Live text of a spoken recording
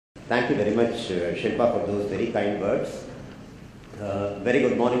Thank you very much, Shilpa, for those very kind words. Very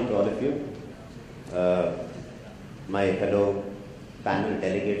good morning to all of you. My fellow panel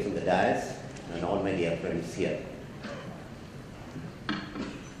delegates on the dais and all my dear friends here.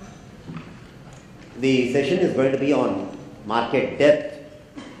 The session is going to be on market depth.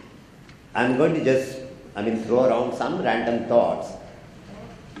 I'm going to just, throw around some random thoughts.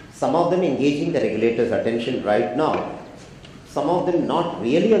 Some of them engaging the regulator's attention right now. Some of them not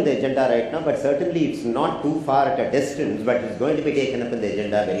really on the agenda right now, but certainly it's not too far at a distance, but it's going to be taken up in the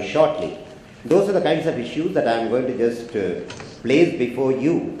agenda very shortly. Those are the kinds of issues that I'm going to just place before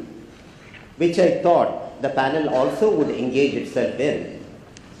you, which I thought the panel also would engage itself in.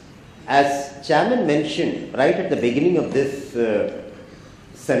 As Chairman mentioned right at the beginning of this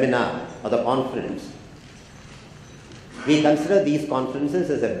seminar or the conference, we consider these conferences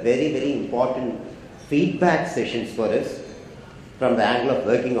as a very, very important feedback sessions for us from the angle of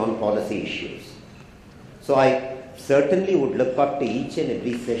working on policy issues. So I certainly would look up to each and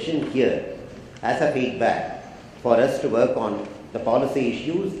every session here as a feedback for us to work on the policy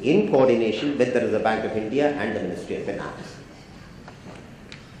issues in coordination with the Reserve Bank of India and the Ministry of Finance.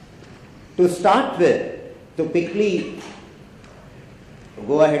 To start with, to quickly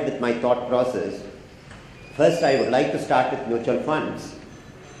go ahead with my thought process, first I would like to start with mutual funds,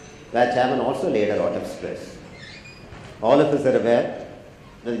 where Chairman also laid a lot of stress. All of us are aware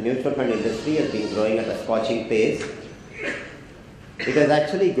that the mutual fund industry has been growing at a scorching pace. It has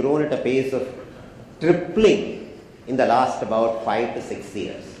actually grown at a pace of tripling in the last about 5 to 6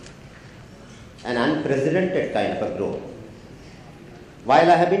 years. An unprecedented kind of a growth. While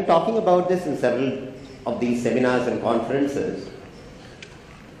I have been talking about this in several of these seminars and conferences,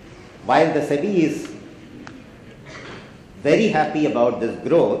 while the SEBI is very happy about this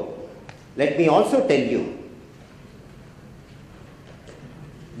growth, let me also tell you,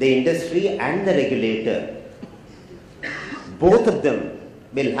 the industry and the regulator, both of them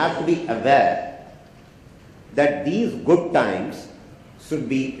will have to be aware that these good times should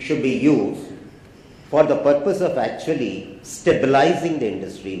be used for the purpose of actually stabilizing the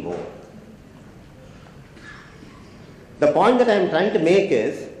industry more. The point that I am trying to make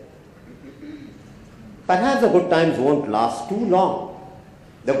is, perhaps the good times won't last too long.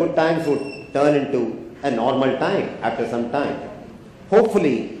 The good times would turn into a normal time after some time.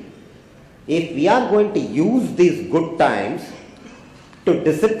 Hopefully, if we are going to use these good times to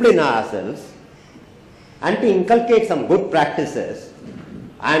discipline ourselves and to inculcate some good practices,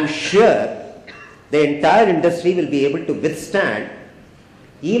 I am sure the entire industry will be able to withstand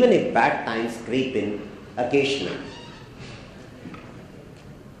even if bad times creep in occasionally.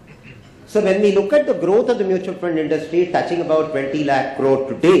 So when we look at the growth of the mutual fund industry touching about 20 lakh crore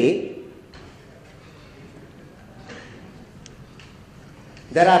today,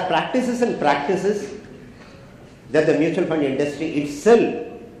 there are practices that the mutual fund industry itself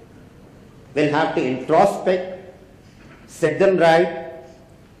will have to introspect, set them right,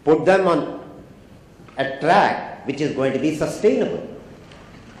 put them on a track which is going to be sustainable.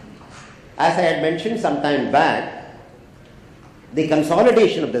 As I had mentioned some time back, the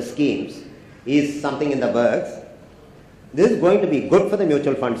consolidation of the schemes is something in the works. This is going to be good for the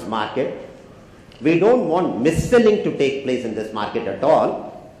mutual funds market. We don't want mis-selling to take place in this market at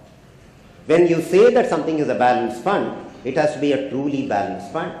all. When you say that something is a balanced fund, it has to be a truly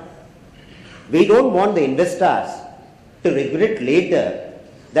balanced fund. We don't want the investors to regret later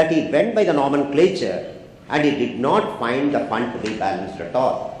that he went by the nomenclature and he did not find the fund to be balanced at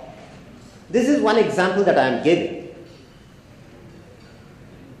all. This is one example that I am giving.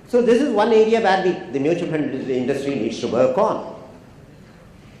 So this is one area where the mutual fund industry needs to work on.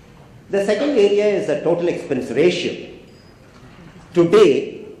 The second area is the total expense ratio.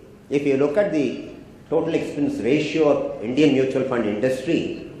 Today, if you look at the total expense ratio of Indian mutual fund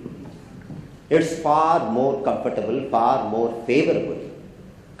industry, it's far more comfortable, far more favorable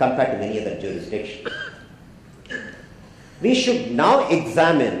compared to many other jurisdictions. We should now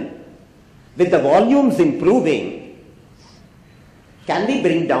examine, with the volumes improving, can we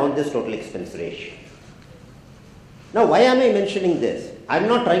bring down this total expense ratio? Now, why am I mentioning this? I'm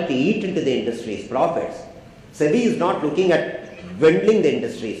not trying to eat into the industry's profits. SEBI is not looking at dwindling the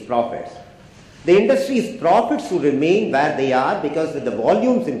industry's profits. The industry's profits will remain where they are because with the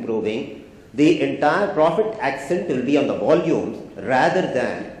volumes improving, the entire profit accent will be on the volumes rather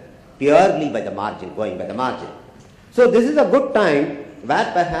than purely by the margin, going by the margin. So this is a good time where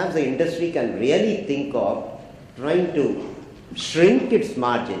perhaps the industry can really think of trying to shrink its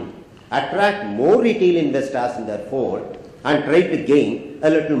margin, attract more retail investors in their fold, and try to gain a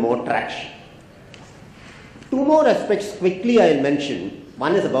little more traction. Two more aspects quickly I will mention.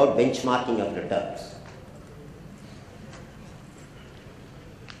 One is about benchmarking of returns.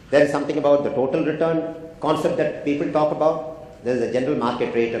 There is something about the total return concept that people talk about. There is a general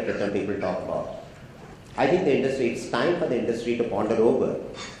market rate of return people talk about. I think it's time for the industry to ponder over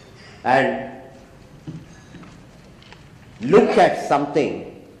and look at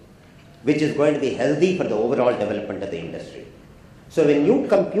something which is going to be healthy for the overall development of the industry. So when you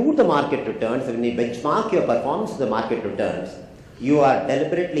compute the market returns, when you benchmark your performance of the market returns, you are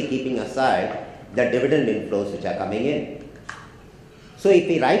deliberately keeping aside the dividend inflows which are coming in. So if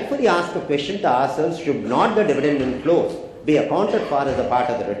we rightfully ask a question to ourselves, should not the dividend inflows be accounted for as a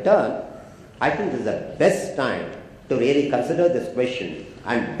part of the return? I think this is the best time to really consider this question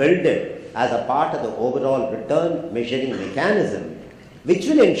and build it as a part of the overall return measuring mechanism, which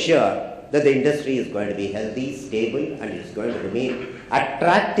will ensure that the industry is going to be healthy, stable, and is going to remain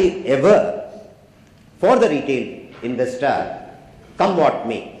attractive ever for the retail investor, come what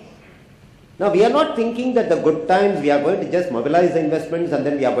may. Now, we are not thinking that the good times we are going to just mobilize the investments and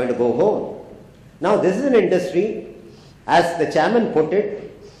then we are going to go home. Now, this is an industry, as the chairman put it,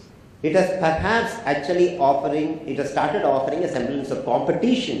 it has perhaps actually it has started offering a semblance of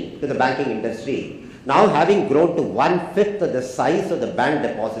competition to the banking industry, now having grown to 1/5 of the size of the bank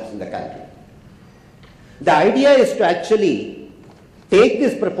deposits in the country. The idea is to actually take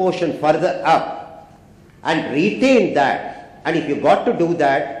this proportion further up and retain that, and if you got to do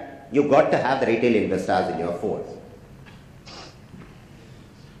that, you got to have the retail investors in your fold.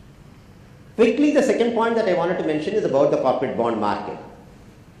 Quickly, the second point that I wanted to mention is about the corporate bond market.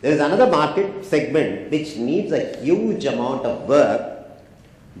 There is another market segment which needs a huge amount of work,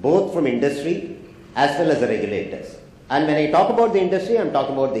 both from industry as well as the regulators. And when I talk about the industry, I am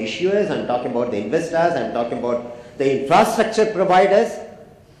talking about the issuers, I am talking about the investors, I am talking about the infrastructure providers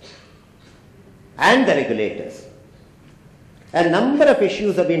and the regulators. A number of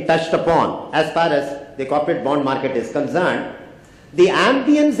issues have been touched upon as far as the corporate bond market is concerned. The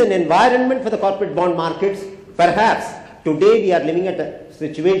ambience and environment for the corporate bond markets, perhaps today we are living at a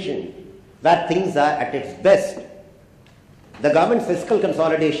situation where things are at its best. The government's fiscal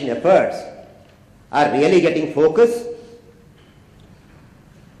consolidation efforts are really getting focused.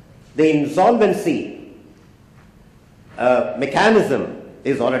 The insolvency mechanism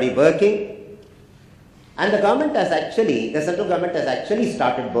is already working, and the central government has actually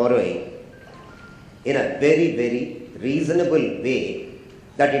started borrowing in a very, very reasonable way,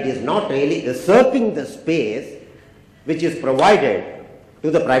 that it is not really usurping the space which is provided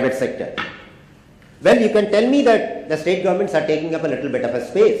to the private sector. Well, you can tell me that the state governments are taking up a little bit of a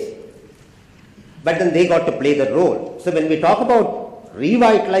space, but then they got to play the role. So when we talk about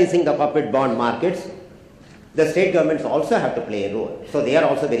revitalizing the corporate bond markets, the state governments also have to play a role. So they are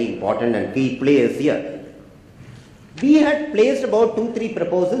also very important and key players here. We had placed about 2-3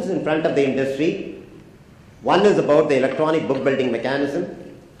 proposals in front of the industry. One is about the electronic book building mechanism.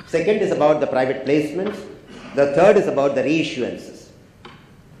 Second is about the private placements. The third is about the reissuances.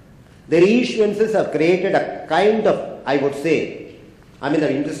 The reissuances have created a kind of, I would say,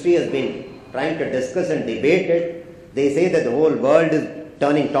 the industry has been trying to discuss and debate it. They say that the whole world is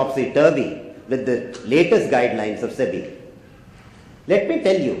turning topsy-turvy with the latest guidelines of SEBI. Let me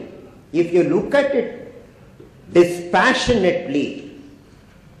tell you, if you look at it dispassionately,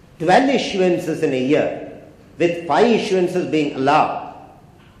 12 issuances in a year, with 5 issuances being allowed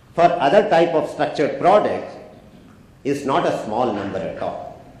for other type of structured products, is not a small number at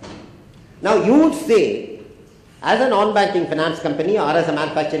all. Now you would say, as a non-banking finance company or as a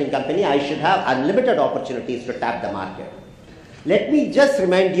manufacturing company, I should have unlimited opportunities to tap the market. Let me just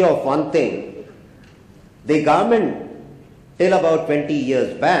remind you of one thing. The government, till about 20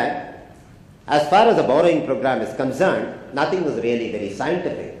 years back, as far as the borrowing program is concerned, nothing was really very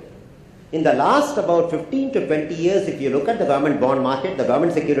scientific. In the last about 15 to 20 years, if you look at the government bond market, the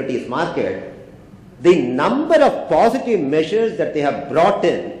government securities market, the number of positive measures that they have brought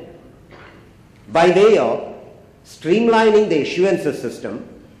in by way of streamlining the issuances system,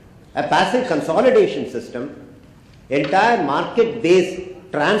 a passive consolidation system, entire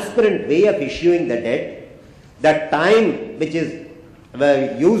market-based transparent way of issuing the debt, the time which is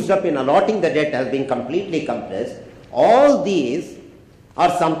used up in allotting the debt has been completely compressed. All these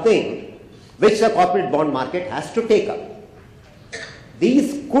are something which the corporate bond market has to take up.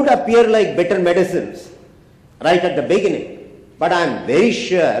 These could appear like bitter medicines right at the beginning, but I am very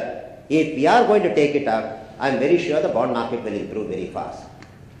sure if we are going to take it up, I am very sure the bond market will improve very fast.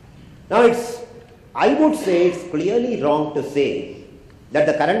 Now I would say it's clearly wrong to say that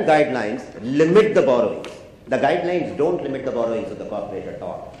the current guidelines limit the borrowings. The guidelines don't limit the borrowings of the corporate at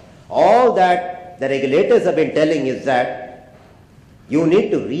all. All that the regulators have been telling is that You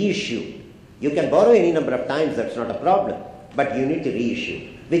need to reissue. You can borrow any number of times, that's not a problem, but you need to reissue,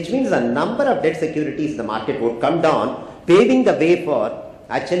 which means the number of debt securities in the market would come down, paving the way for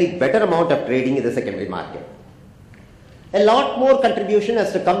actually better amount of trading in the secondary market. A lot more contribution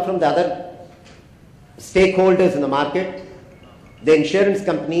has to come from the other stakeholders in the market, the insurance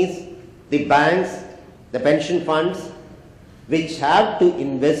companies, the banks, the pension funds, which have to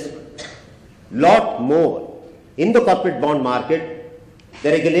invest lot more in the corporate bond market.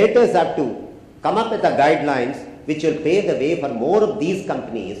 The regulators have to come up with the guidelines which will pave the way for more of these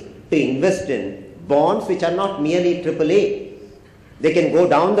companies to invest in bonds which are not merely AAA. They can go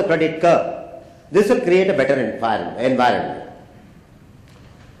down the credit curve. This will create a better environment.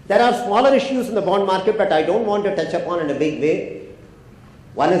 There are smaller issues in the bond market, but I don't want to touch upon in a big way.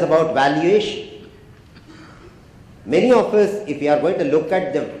 One is about valuation. Many of us, if we are going to look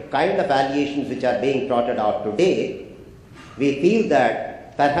at the kind of valuations which are being trotted out today, we feel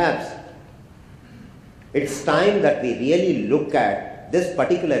that perhaps it's time that we really look at this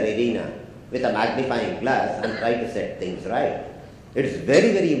particular arena with a magnifying glass and try to set things right. It's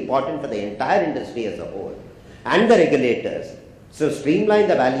very, very important for the entire industry as a whole and the regulators. So streamline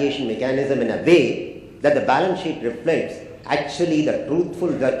the valuation mechanism in a way that the balance sheet reflects actually the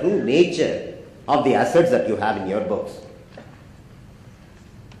true nature of the assets that you have in your books.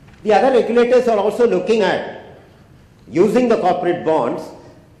 The other regulators are also looking at using the corporate bonds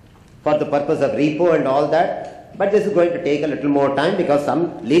for the purpose of repo and all that, but this is going to take a little more time because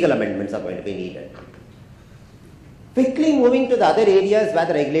some legal amendments are going to be needed. Quickly moving to the other areas where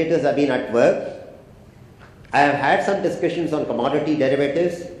the regulators have been at work, I have had some discussions on commodity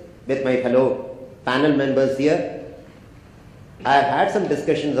derivatives with my fellow panel members here. I have had some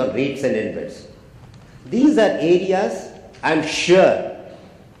discussions on REITs and InvITs. These are areas I am sure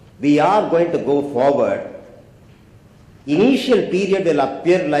we are going to go forward. Initial period will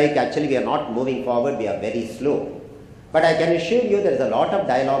appear like actually we are not moving forward, we are very slow. But I can assure you there is a lot of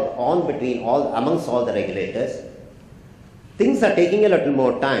dialogue on between amongst all the regulators. Things are taking a little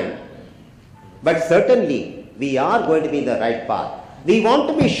more time, but certainly we are going to be in the right path. We want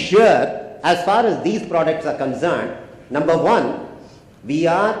to be sure as far as these products are concerned, number one, we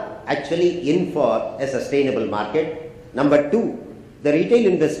are actually in for a sustainable market. Number two, the retail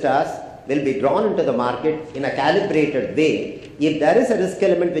investors will be drawn into the market in a calibrated way. If there is a risk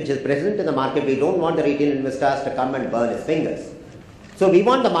element which is present in the market, we don't want the retail investors to come and burn his fingers. So we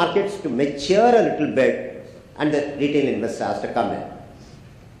want the markets to mature a little bit and the retail investors to come in.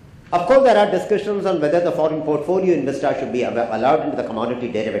 Of course, there are discussions on whether the foreign portfolio investor should be allowed into the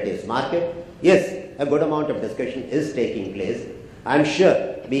commodity derivatives market. Yes, a good amount of discussion is taking place. I am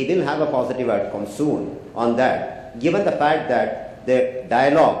sure we will have a positive outcome soon on that, given the fact that the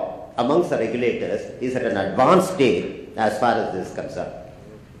dialogue amongst the regulators is at an advanced stage as far as this is concerned.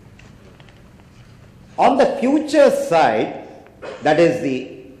 On the futures side, that is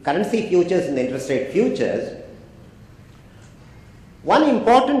the currency futures and the interest rate futures, one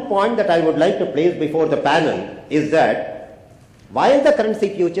important point that I would like to place before the panel is that while the currency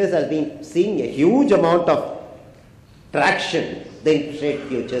futures has been seeing a huge amount of traction, the interest rate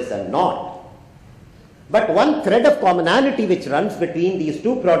futures are not. But one thread of commonality which runs between these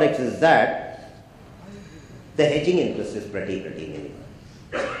two products is that the hedging interest is pretty minimal.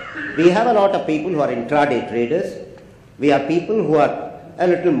 We have a lot of people who are intraday traders. We have people who are a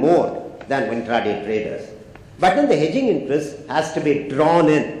little more than intraday traders. But then the hedging interest has to be drawn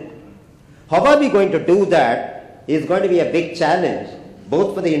in. How are we going to do that is going to be a big challenge,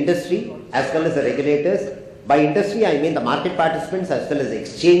 both for the industry as well as the regulators. By industry, I mean the market participants as well as the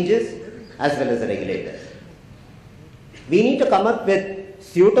exchanges as well as the regulators. We need to come up with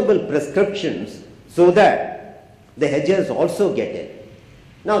suitable prescriptions so that the hedgers also get it.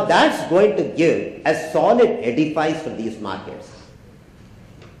 Now that's going to give a solid edifice for these markets.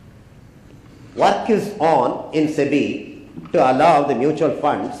 Work is on in SEBI to allow the mutual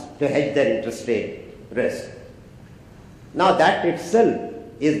funds to hedge their interest rate risk. Now that itself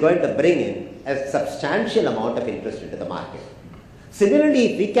is going to bring in a substantial amount of interest into the market.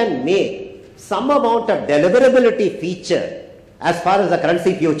 Similarly, if we can make some amount of deliverability feature as far as the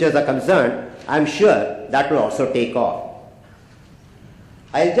currency futures are concerned, I am sure that will also take off.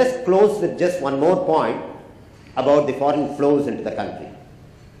 I will just close with just one more point about the foreign flows into the country.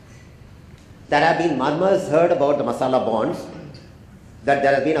 There have been murmurs heard about the masala bonds, that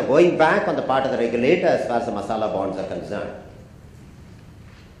there has been a going back on the part of the regulator as far as the masala bonds are concerned.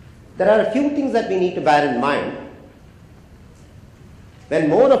 There are a few things that we need to bear in mind. When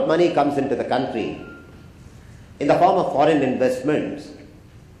more of money comes into the country in the form of foreign investments,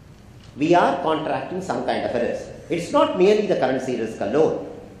 we are contracting some kind of a risk. It's not merely the currency risk alone.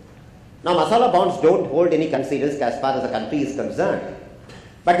 Now, masala bonds don't hold any currency risk as far as the country is concerned.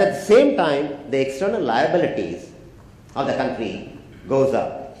 But at the same time, the external liabilities of the country goes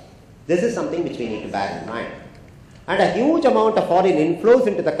up. This is something which we need to bear in mind. And a huge amount of foreign inflows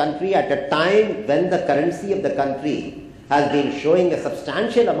into the country at a time when the currency of the country has been showing a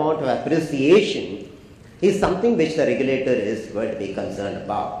substantial amount of appreciation is something which the regulator is going to be concerned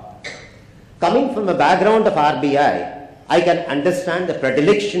about. Coming from a background of RBI, I can understand the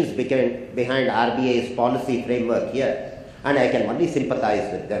predilections behind RBI's policy framework here, and I can only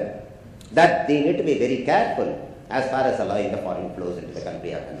sympathize with them, that they need to be very careful as far as allowing the foreign flows into the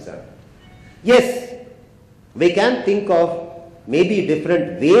country are concerned. Yes, we can think of maybe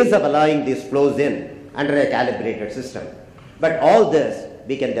different ways of allowing these flows in under a calibrated system. But all this,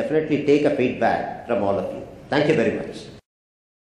 we can definitely take a feedback from all of you. Thank you very much.